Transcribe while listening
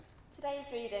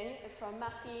Today's reading is from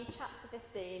Matthew chapter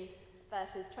 15,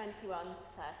 verses 21 to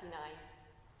 39.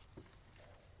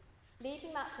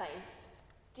 Leaving that place,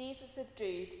 Jesus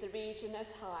withdrew to the region of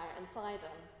Tyre and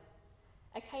Sidon.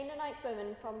 A Canaanite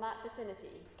woman from that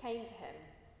vicinity came to him,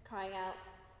 crying out,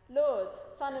 "Lord,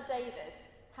 Son of David,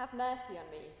 have mercy on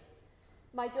me.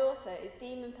 My daughter is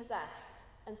demon-possessed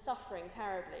and suffering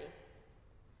terribly."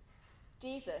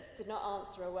 Jesus did not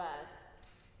answer a word.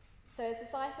 So his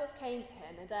disciples came to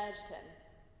him and urged him,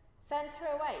 "Send her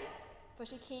away, for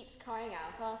she keeps crying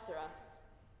out after us."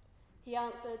 He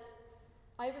answered,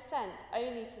 "I was sent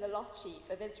only to the lost sheep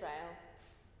of Israel."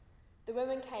 The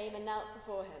woman came and knelt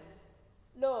before him.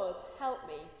 "Lord, help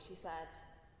me," she said.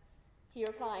 He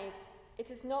replied,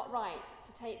 "It is not right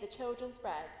to take the children's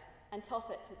bread and toss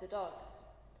it to the dogs."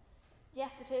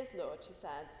 "Yes, it is, Lord," she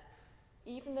said.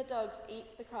 "Even the dogs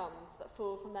eat the crumbs that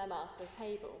fall from their master's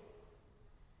table."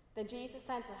 Then Jesus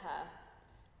said to her,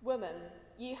 "Woman,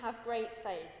 you have great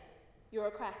faith. Your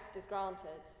request is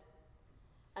granted."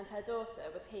 And her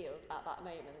daughter was healed at that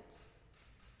moment.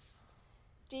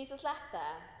 Jesus left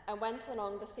there and went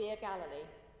along the Sea of Galilee.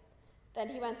 Then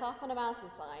he went up on a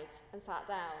mountainside and sat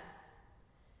down.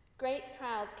 Great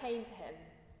crowds came to him,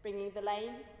 bringing the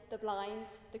lame, the blind,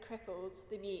 the crippled,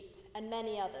 the mute, and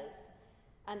many others,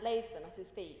 and laid them at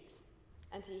his feet,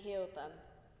 and he healed them.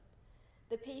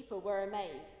 The people were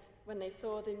amazed when they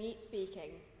saw the mute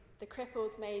speaking, the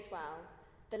crippled made well,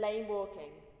 the lame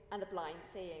walking, and the blind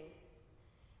seeing.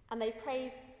 And they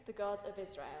praised the God of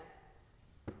Israel.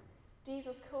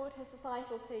 Jesus called his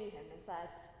disciples to him and said,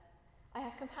 "I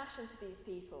have compassion for these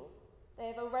people. They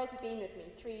have already been with me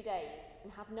 3 days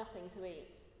and have nothing to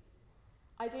eat.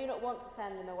 I do not want to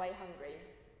send them away hungry,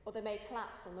 or they may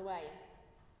collapse on the way."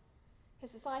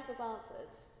 His disciples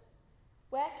answered,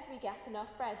 "Where could we get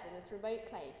enough bread in this remote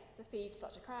place to feed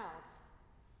such a crowd?"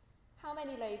 "How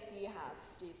many loaves do you have?"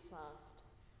 Jesus asked.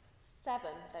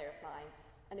 7, they replied,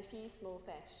 "and a few small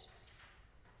fish."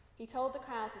 He told the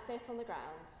crowd to sit on the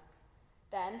ground.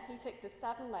 Then he took the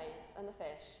 7 loaves and the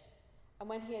fish, and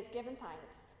when he had given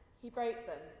thanks, he broke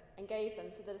them and gave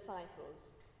them to the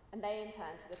disciples, and they in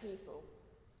turn to the people.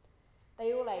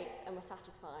 They all ate and were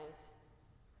satisfied.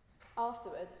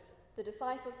 Afterwards, the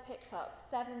disciples picked up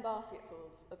 7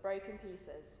 basketfuls of broken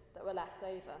pieces that were left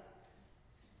over.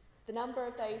 The number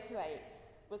of those who ate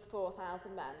was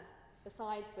 4,000 men,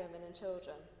 besides women and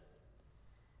children.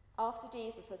 After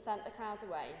Jesus had sent the crowd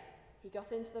away, he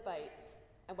got into the boat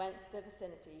and went to the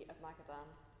vicinity of Magadan.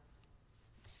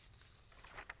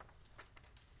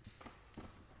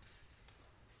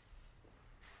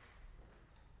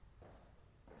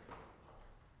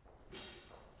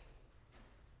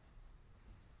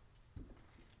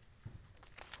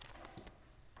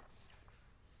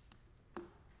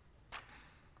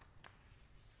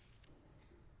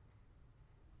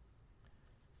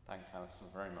 Thanks, Alison,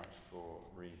 very much for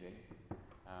reading.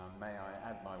 May I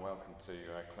add my welcome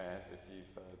to Claire's. If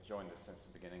you've joined us since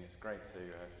the beginning, it's great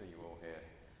to see you all here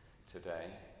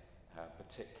today,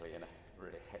 particularly in a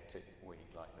really hectic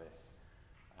week like this.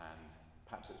 And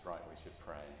perhaps it's right we should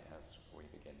pray as we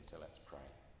begin, so let's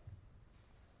pray.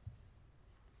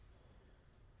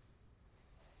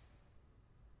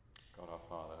 God our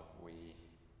Father, we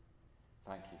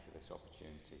thank you for this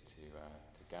opportunity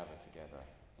to gather together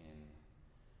in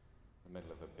the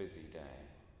middle of a busy day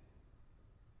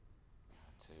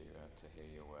to hear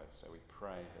your words. So we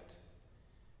pray that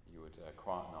you would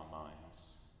quieten our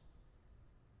minds.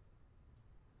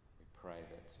 We pray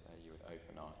that you would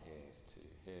open our ears to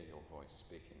hear your voice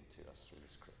speaking to us through the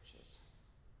scriptures.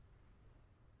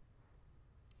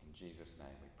 In Jesus'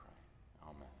 name we pray.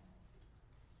 Amen.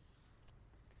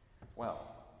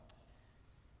 Well,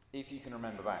 if you can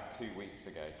remember back 2 weeks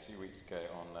ago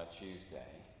on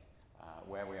Tuesday,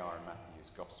 where we are in Matthew's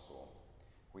Gospel,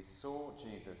 we saw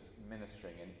Jesus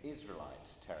ministering in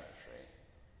Israelite territory,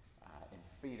 in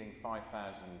feeding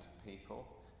 5,000 people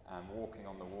and walking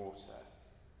on the water.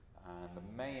 And the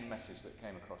main message that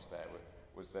came across there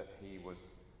was that he was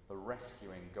the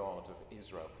rescuing God of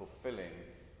Israel, fulfilling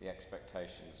the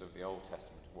expectations of the Old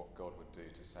Testament of what God would do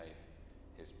to save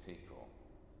his people.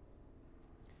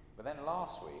 But then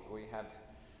last week we had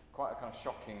quite a kind of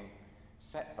shocking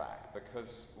setback,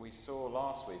 because we saw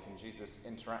last week in Jesus'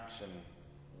 interaction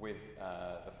with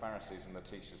the Pharisees and the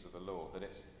teachers of the law that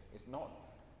it's not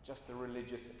just the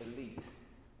religious elite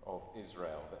of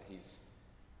Israel that he's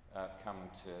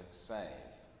come to save.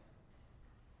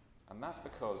 And that's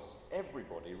because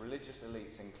everybody, religious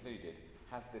elites included,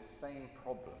 has this same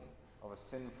problem of a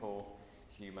sinful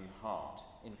human heart,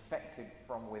 infected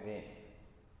from within.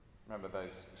 Remember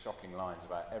those shocking lines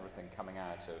about everything coming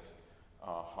out of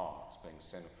our hearts being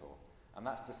sinful. And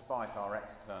that's despite our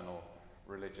external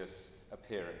religious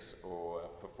appearance or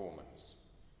performance.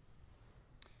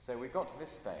 So we've got to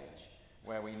this stage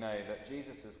where we know that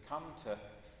Jesus has come to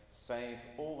save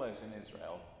all those in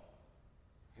Israel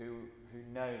who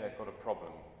know they've got a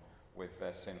problem with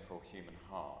their sinful human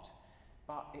heart.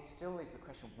 But it still leaves the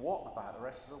question, what about the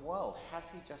rest of the world? Has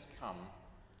he just come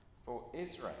for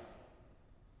Israel?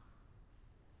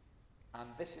 And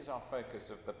this is our focus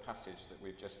of the passage that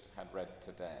we've just had read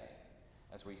today.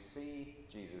 As we see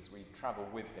Jesus, we travel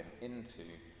with him into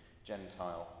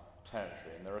Gentile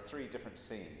territory. And there are three different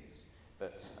scenes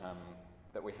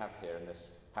that we have here in this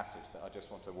passage that I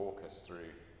just want to walk us through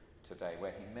today,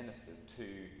 where he ministers to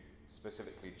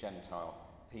specifically Gentile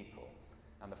people.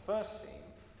 And the first scene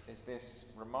is this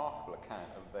remarkable account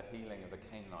of the healing of the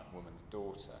Canaanite woman's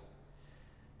daughter.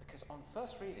 Because on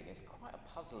first reading, it's quite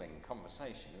a puzzling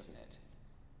conversation, isn't it?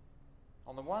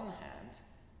 On the one hand,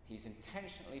 he's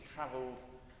intentionally travelled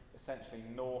essentially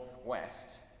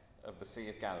northwest of the Sea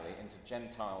of Galilee into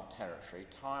Gentile territory.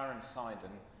 Tyre and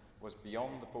Sidon was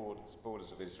beyond the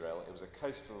borders of Israel. It was a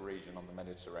coastal region on the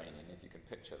Mediterranean, if you can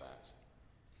picture that.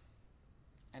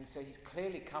 And so he's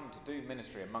clearly come to do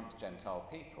ministry amongst Gentile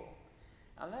people.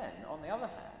 And then, on the other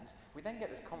hand, we then get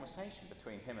this conversation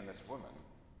between him and this woman,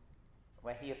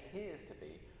 where he appears to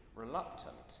be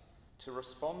reluctant to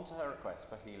respond to her request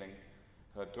for healing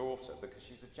her daughter because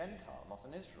she's a Gentile, not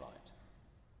an Israelite.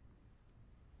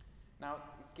 Now,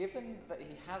 given that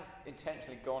he has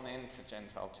intentionally gone into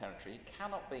Gentile territory, it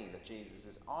cannot be that Jesus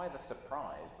is either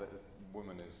surprised that this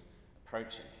woman is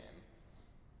approaching him,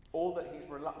 or that he's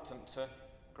reluctant to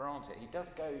grant it. He does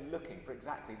go looking for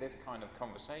exactly this kind of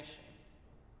conversation.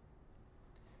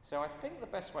 So I think the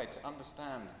best way to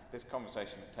understand this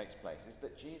conversation that takes place is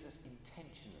that Jesus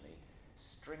intentionally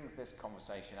strings this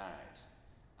conversation out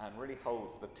and really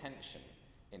holds the tension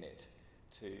in it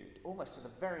to almost to the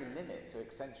very limit to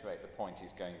accentuate the point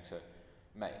he's going to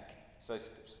make. So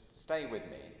stay with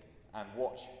me and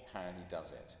watch how he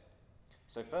does it.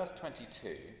 So verse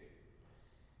 22,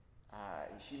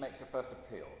 she makes her first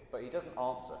appeal, but he doesn't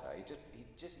answer her. He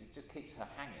just keeps her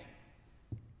hanging.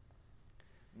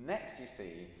 Next, you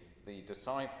see the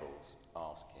disciples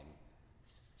ask him,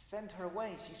 "Send her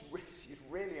away. She's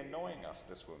really annoying us,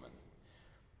 this woman."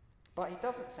 But he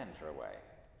doesn't send her away,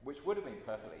 which would have been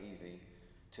perfectly easy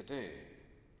to do.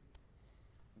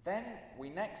 Then we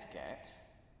next get,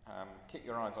 keep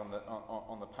your eyes on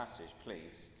the passage,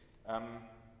 please.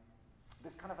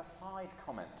 This kind of a side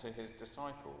comment to his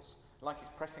disciples, like he's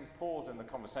pressing pause in the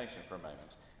conversation for a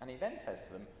moment. And he then says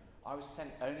to them, "I was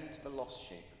sent only to the lost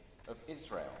sheep of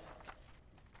Israel."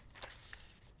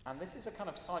 And this is a kind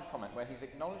of side comment where he's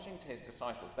acknowledging to his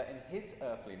disciples that in his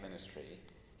earthly ministry,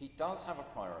 he does have a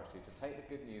priority to take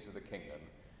the good news of the kingdom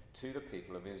to the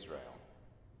people of Israel.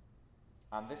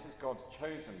 And this is God's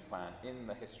chosen plan in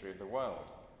the history of the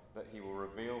world, that he will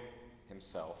reveal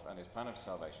himself and his plan of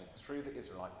salvation through the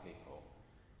Israelite people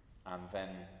and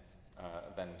then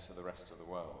to the rest of the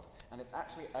world. And it's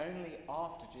actually only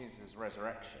after Jesus'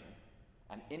 resurrection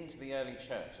and into the early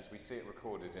church, as we see it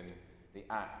recorded in the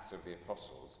Acts of the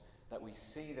Apostles, that we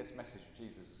see this message of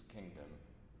Jesus' kingdom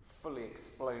fully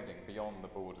exploding beyond the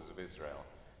borders of Israel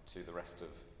to the rest of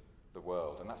the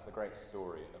world. And that's the great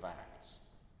story of Acts.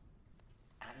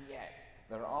 And yet,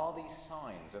 there are these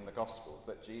signs in the Gospels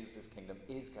that Jesus' kingdom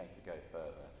is going to go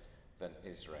further than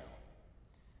Israel.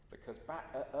 Because back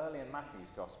early in Matthew's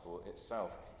Gospel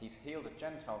itself, he's healed a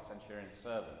Gentile centurion's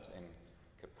servant in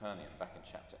Capernaum, back in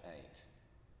chapter 8.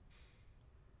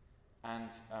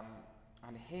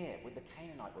 And here, with the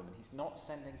Canaanite woman, he's not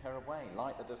sending her away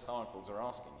like the disciples are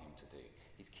asking him to do.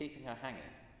 He's keeping her hanging.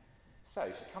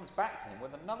 So she comes back to him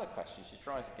with another question. She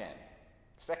tries again.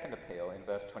 Second appeal in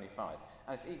verse 25.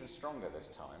 And it's even stronger this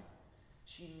time.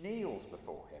 She kneels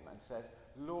before him and says,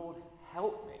 "Lord,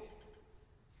 help me."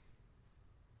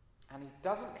 And he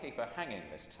doesn't keep her hanging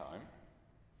this time.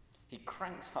 He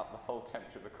cranks up the whole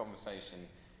temperature of the conversation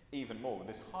even more with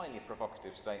this highly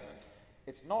provocative statement.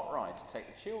 "It's not right to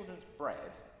take the children's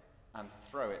bread and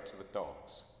throw it to the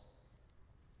dogs."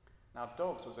 Now,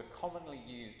 dogs was a commonly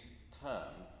used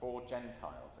term for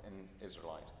Gentiles in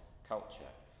Israelite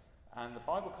culture. And the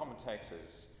Bible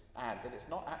commentators add that it's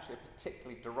not actually a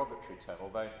particularly derogatory term,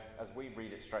 although as we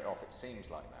read it straight off, it seems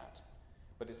like that.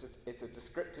 But it's a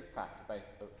descriptive fact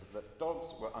that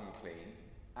dogs were unclean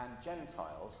and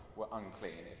Gentiles were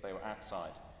unclean if they were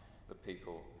outside the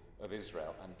people of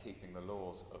Israel and keeping the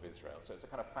laws of Israel. So it's a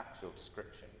kind of factual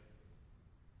description.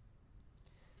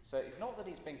 So it's not that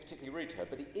he's being particularly rude to her,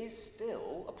 but he is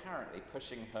still apparently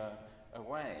pushing her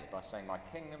away by saying, "My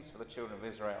kingdom's for the children of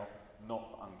Israel,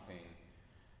 not for unclean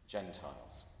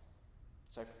Gentiles.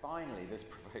 So finally, this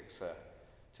provokes her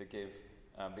to give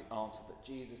the answer that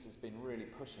Jesus has been really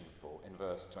pushing for in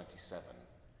verse 27.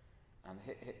 And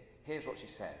here's what she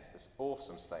says, this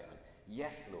awesome statement.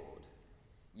 Yes, Lord,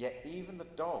 yet even the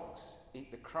dogs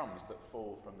eat the crumbs that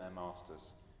fall from their master's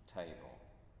table.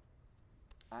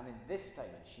 And in this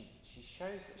statement, she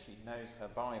shows that she knows her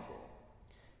Bible,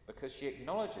 because she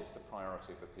acknowledges the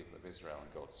priority of the people of Israel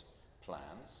and God's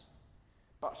plans,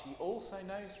 but she also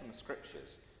knows from the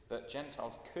scriptures that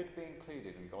Gentiles could be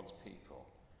included in God's people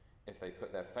if they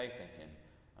put their faith in him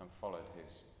and followed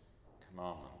his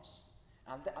commandments.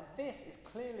 And this is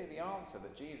clearly the answer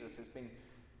that Jesus has been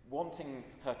wanting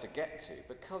her to get to,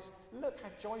 because look how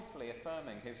joyfully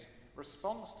affirming his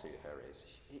response to her is.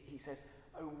 He says,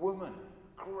 "O woman,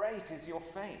 great is your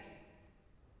faith."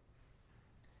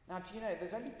 Now, do you know,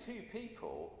 there's only two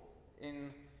people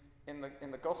in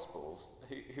the Gospels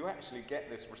who actually get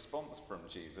this response from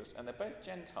Jesus, and they're both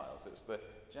Gentiles. It's the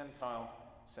Gentile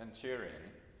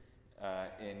centurion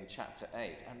in chapter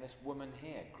 8, and this woman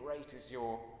here, great is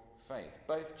your faith.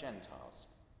 Both Gentiles.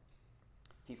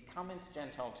 He's come into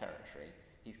Gentile territory,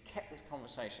 he's kept this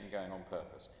conversation going on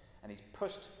purpose, and he's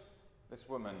pushed this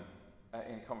woman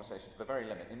in conversation to the very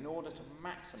limit in order to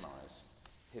maximise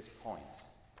his point.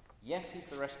 Yes, he's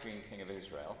the rescuing king of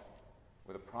Israel,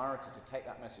 with a priority to take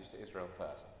that message to Israel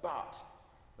first. But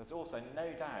there's also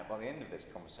no doubt by the end of this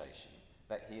conversation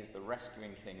that he is the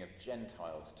rescuing king of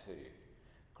Gentiles too.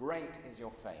 Great is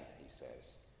your faith, he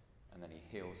says, and then he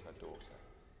heals her daughter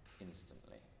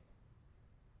instantly.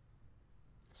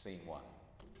 Scene 1.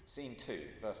 Scene 2,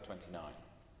 verse 29.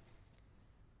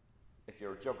 If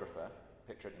you're a geographer,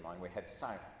 picture it in mind, we head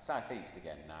southeast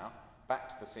again now, back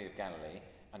to the Sea of Galilee,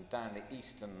 and down the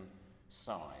eastern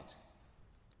side.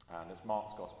 And it's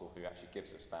Mark's Gospel who actually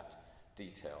gives us that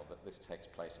detail, that this takes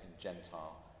place in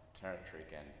Gentile territory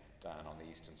again, down on the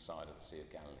eastern side of the Sea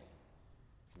of Galilee.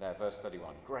 There, verse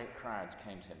 31, great crowds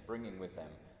came to him, bringing with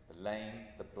them the lame,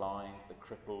 the blind, the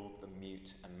crippled, the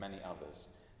mute, and many others,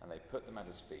 and they put them at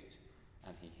his feet,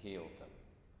 and he healed them.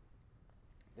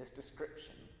 This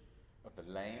description of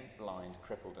the lame, blind,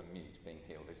 crippled, and mute being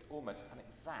healed is almost an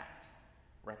exact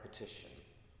repetition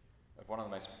of one of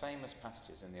the most famous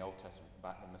passages in the Old Testament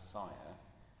about the Messiah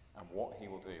and what he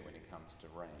will do when he comes to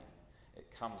reign.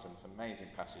 It comes in this amazing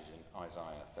passage in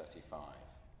Isaiah 35.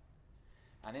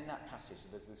 And in that passage,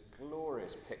 there's this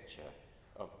glorious picture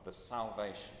of the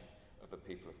salvation of the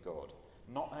people of God.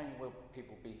 Not only will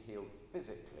people be healed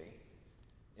physically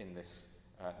in this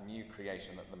new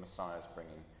creation that the Messiah is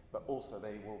bringing, but also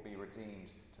they will be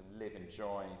redeemed to live in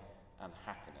joy and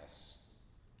happiness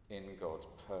in God's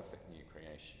perfect new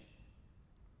creation.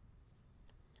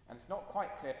 And it's not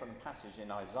quite clear from the passage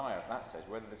in Isaiah at that stage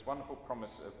whether this wonderful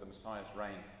promise of the Messiah's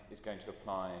reign is going to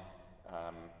apply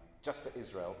just for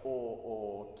Israel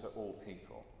or to all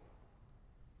people.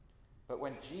 But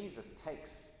when Jesus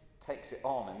takes it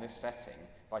on in this setting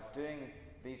by doing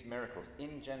these miracles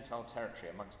in Gentile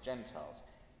territory amongst Gentiles,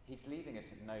 he's leaving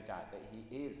us in no doubt that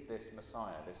he is this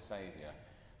Messiah, this Saviour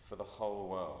for the whole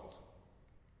world.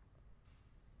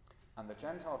 And the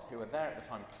Gentiles who were there at the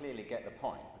time clearly get the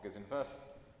point, because in verse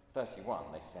 31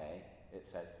 it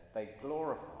says, they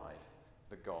glorified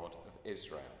the God of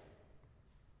Israel.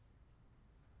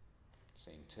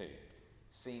 Scene 2.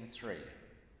 Scene 3,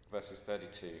 verses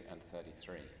 32 and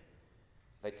 33.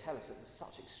 They tell us that there's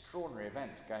such extraordinary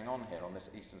events going on here on this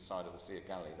eastern side of the Sea of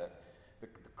Galilee that the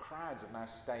crowds have now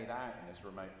stayed out in this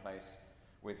remote place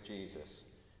with Jesus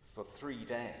for 3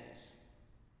 days.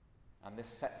 And this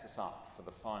sets us up for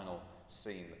the final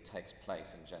scene that takes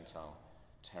place in Gentile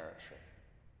territory.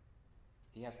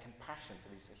 He has compassion for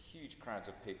these huge crowds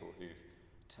of people who've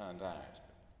turned out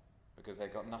because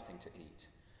they've got nothing to eat.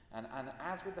 And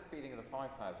as with the feeding of the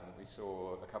 5,000 that we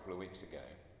saw a couple of weeks ago,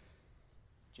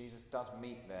 Jesus does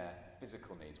meet their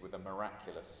physical needs with a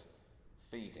miraculous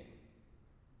feeding.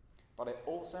 But it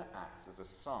also acts as a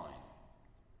sign.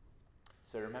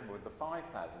 So remember, with the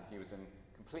 5,000, he was in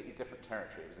completely different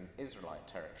territory. It was in Israelite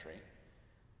territory.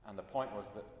 And the point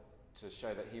was that to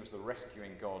show that he was the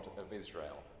rescuing God of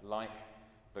Israel, like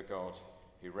the God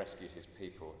who rescued his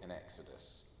people in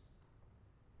Exodus.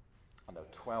 And there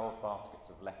were 12 baskets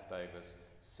of leftovers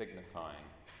signifying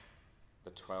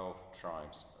the 12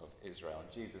 tribes of Israel.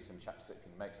 And Jesus in chapter 6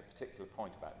 makes a particular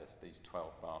point about this, these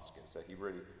 12 baskets. So he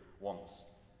really wants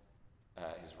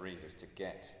his readers to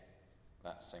get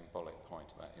that symbolic point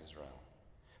about Israel.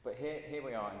 But here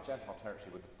we are in Gentile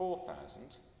territory with 4,000,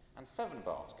 and 7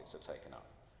 baskets are taken up.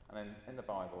 And then in the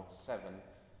Bible, 7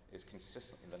 is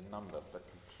consistently the number for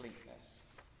completeness.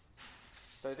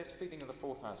 So this feeding of the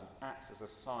 4,000 acts as a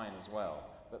sign as well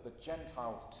that the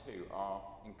Gentiles too are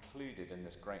included in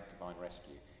this great divine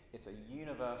rescue. It's a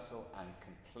universal and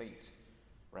complete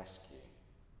rescue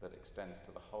that extends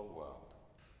to the whole world.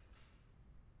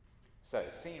 So,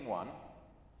 scene 1,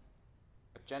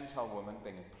 a Gentile woman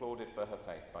being applauded for her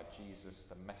faith by Jesus,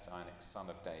 the messianic son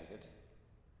of David,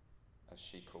 as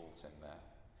she calls him there.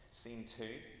 Scene 2,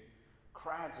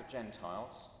 crowds of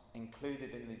Gentiles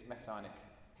included in these messianic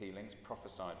healings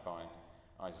prophesied by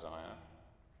Isaiah.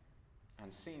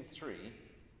 And scene 3,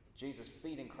 Jesus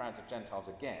feeding crowds of Gentiles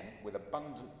again with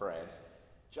abundant bread,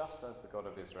 just as the God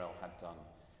of Israel had done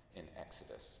in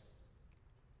Exodus.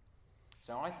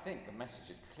 So I think the message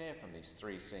is clear from these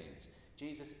 3 scenes.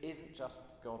 Jesus isn't just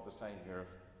God the Saviour of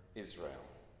Israel.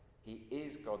 He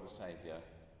is God the Saviour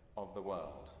of the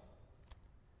world.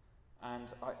 And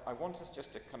I want us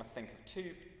just to kind of think of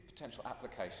 2 potential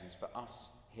applications for us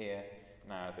here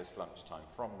now this lunchtime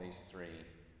from these 3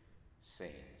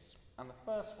 scenes. And the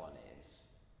first one is,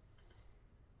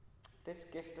 this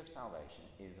gift of salvation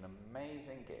is an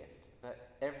amazing gift that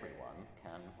everyone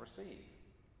can receive.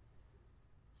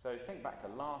 So think back to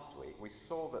last week. We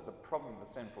saw that the problem of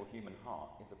the sinful human heart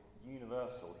is a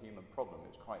universal human problem.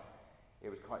 It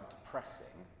was quite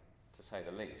depressing, to say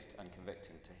the least, and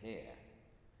convicting to hear.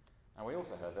 And we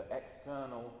also heard that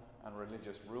external and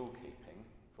religious rule-keeping,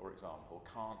 for example,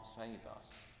 can't save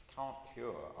us, can't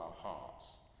cure our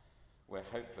hearts. We're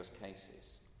hopeless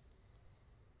cases.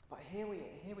 But here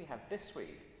we have this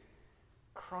week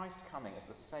Christ coming as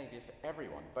the Saviour for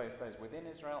everyone, both those within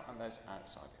Israel and those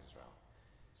outside Israel.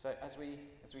 So as we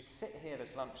sit here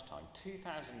this lunchtime,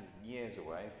 2,000 years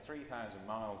away, 3,000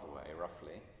 miles away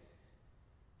roughly,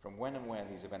 from when and where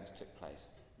these events took place,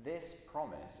 this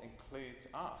promise includes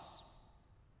us.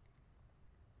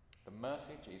 The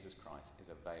mercy of Jesus Christ is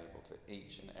available to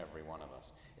each and every one of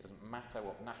us. It doesn't matter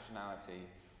what nationality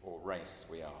or race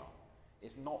we are.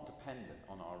 It's not dependent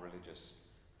on our religious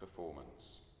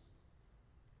performance.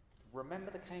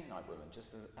 Remember the Canaanite woman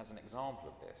just as an example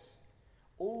of this.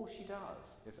 All she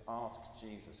does is ask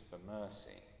Jesus for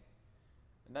mercy.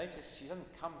 Notice she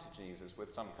doesn't come to Jesus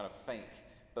with some kind of fake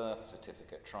birth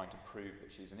certificate trying to prove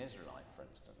that she's an Israelite, for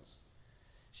instance.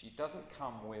 She doesn't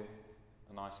come with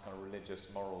a nice kind of religious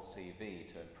moral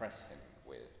CV to impress him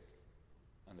with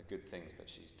and the good things that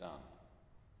she's done.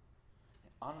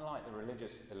 Unlike the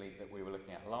religious elite that we were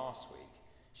looking at last week,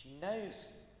 she knows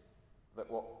that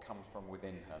what comes from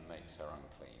within her makes her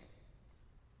unclean,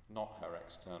 not her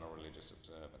external religious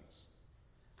observance.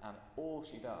 And all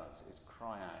she does is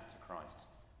cry out to Christ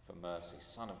for mercy.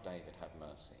 Son of David, have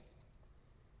mercy.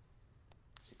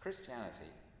 See, Christianity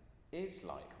is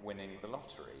like winning the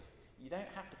lottery. You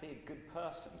don't have to be a good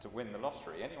person to win the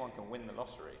lottery. Anyone can win the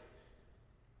lottery.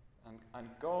 And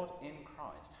God in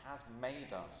Christ has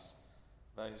made us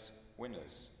those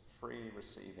winners, freely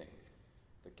receiving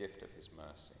the gift of his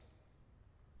mercy,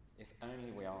 if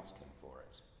only we ask him for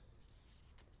it.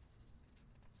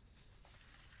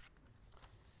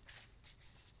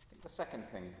 I think the second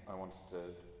thing I want us to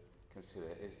consider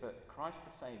is that Christ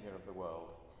the Saviour of the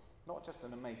world, not just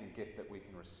an amazing gift that we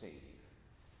can receive,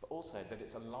 but also that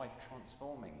it's a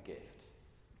life-transforming gift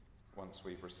once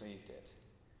we've received it.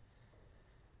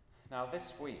 Now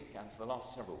this week, and for the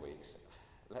last several weeks,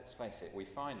 let's face it, we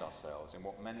find ourselves in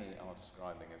what many are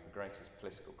describing as the greatest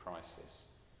political crisis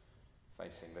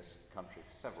facing this country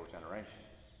for several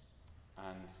generations.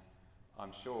 And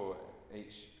I'm sure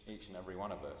each and every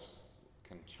one of us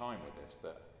can chime with this,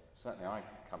 that certainly I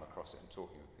come across it in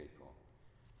talking with people.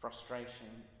 Frustration,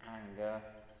 anger,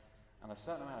 and a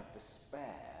certain amount of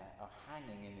despair are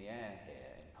hanging in the air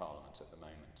here in Parliament at the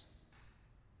moment.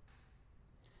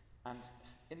 And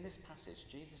in this passage,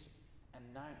 Jesus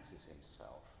announces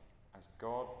himself as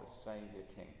God the Saviour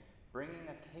King, bringing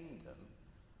a kingdom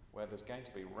where there's going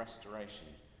to be restoration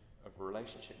of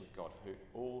relationship with God for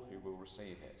all who will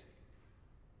receive it.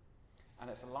 And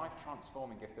it's a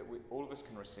life-transforming gift that all of us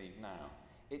can receive now.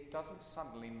 It doesn't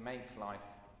suddenly make life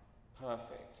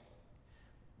perfect.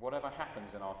 Whatever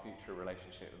happens in our future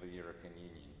relationship with the European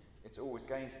Union, it's always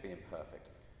going to be imperfect.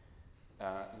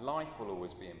 Life will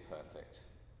always be imperfect.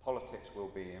 Politics will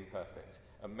be imperfect.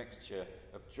 A mixture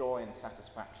of joy and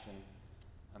satisfaction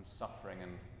and suffering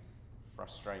and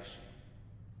frustration.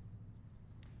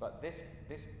 But this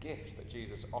gift that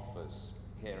Jesus offers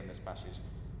here in this passage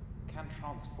can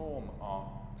transform our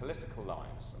political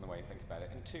lives and the way we think about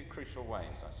it in 2 crucial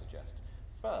ways, I suggest.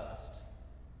 First,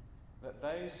 that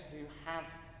those who have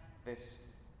this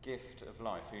gift of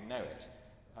life, who know it,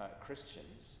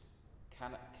 Christians,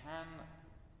 can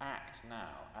act now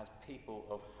as people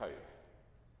of hope.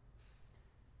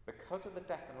 Because of the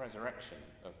death and resurrection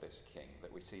of this king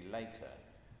that we see later,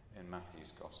 in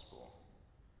Matthew's Gospel,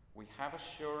 we have a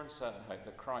sure and certain hope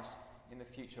that Christ in the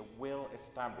future will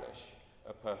establish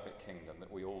a perfect kingdom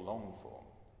that we all long for.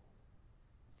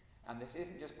 And this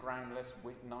isn't just groundless,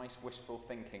 nice, wishful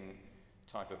thinking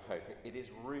type of hope. It is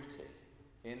rooted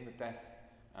in the death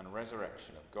and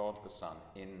resurrection of God the Son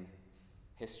in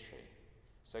history.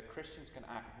 So Christians can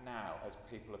act now as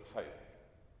people of hope,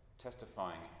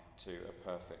 testifying to a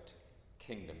perfect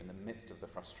kingdom in the midst of the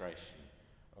frustration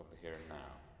of the here and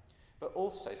now. But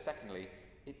also, secondly,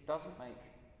 it doesn't make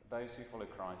those who follow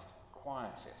Christ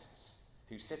quietists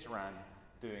who sit around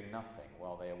doing nothing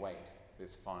while they await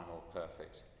this final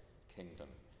perfect kingdom.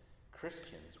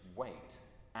 Christians wait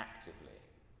actively.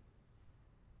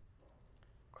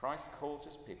 Christ calls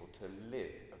his people to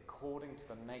live according to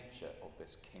the nature of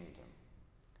this kingdom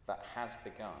that has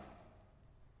begun,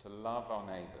 to love our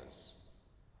neighbours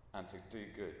and to do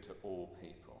good to all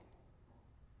people.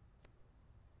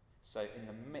 So in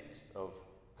the midst of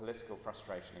political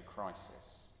frustration and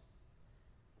crisis,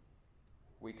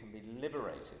 we can be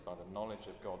liberated by the knowledge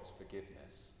of God's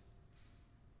forgiveness.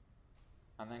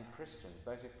 And then Christians,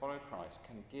 those who follow Christ,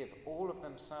 can give all of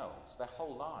themselves, their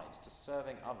whole lives, to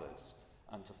serving others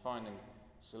and to finding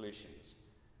solutions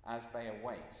as they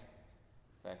await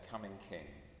their coming King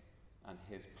and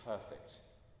his perfect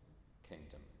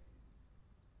kingdom.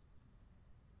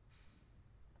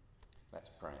 Let's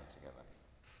pray together.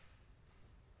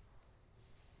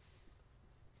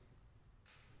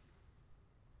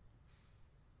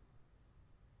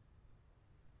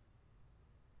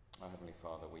 Our Heavenly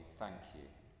Father, we thank you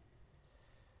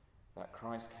that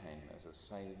Christ came as a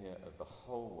saviour of the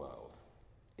whole world,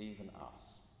 even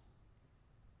us.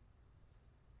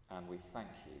 And we thank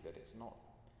you that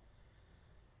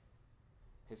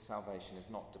his salvation is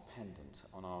not dependent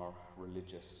on our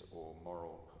religious or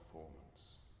moral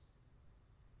performance.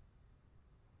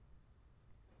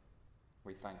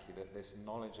 We thank you that this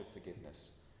knowledge of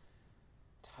forgiveness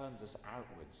turns us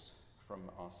outwards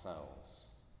from ourselves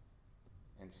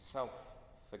in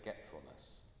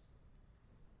self-forgetfulness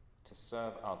to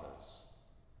serve others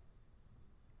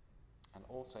and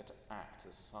also to act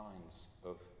as signs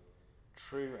of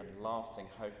true and lasting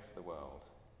hope for the world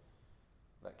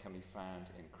that can be found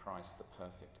in Christ, the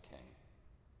perfect King.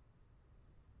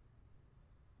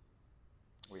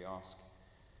 We ask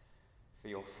for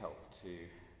your help to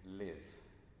live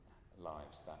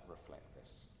lives that reflect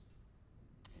this.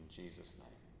 In Jesus'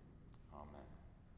 name, amen.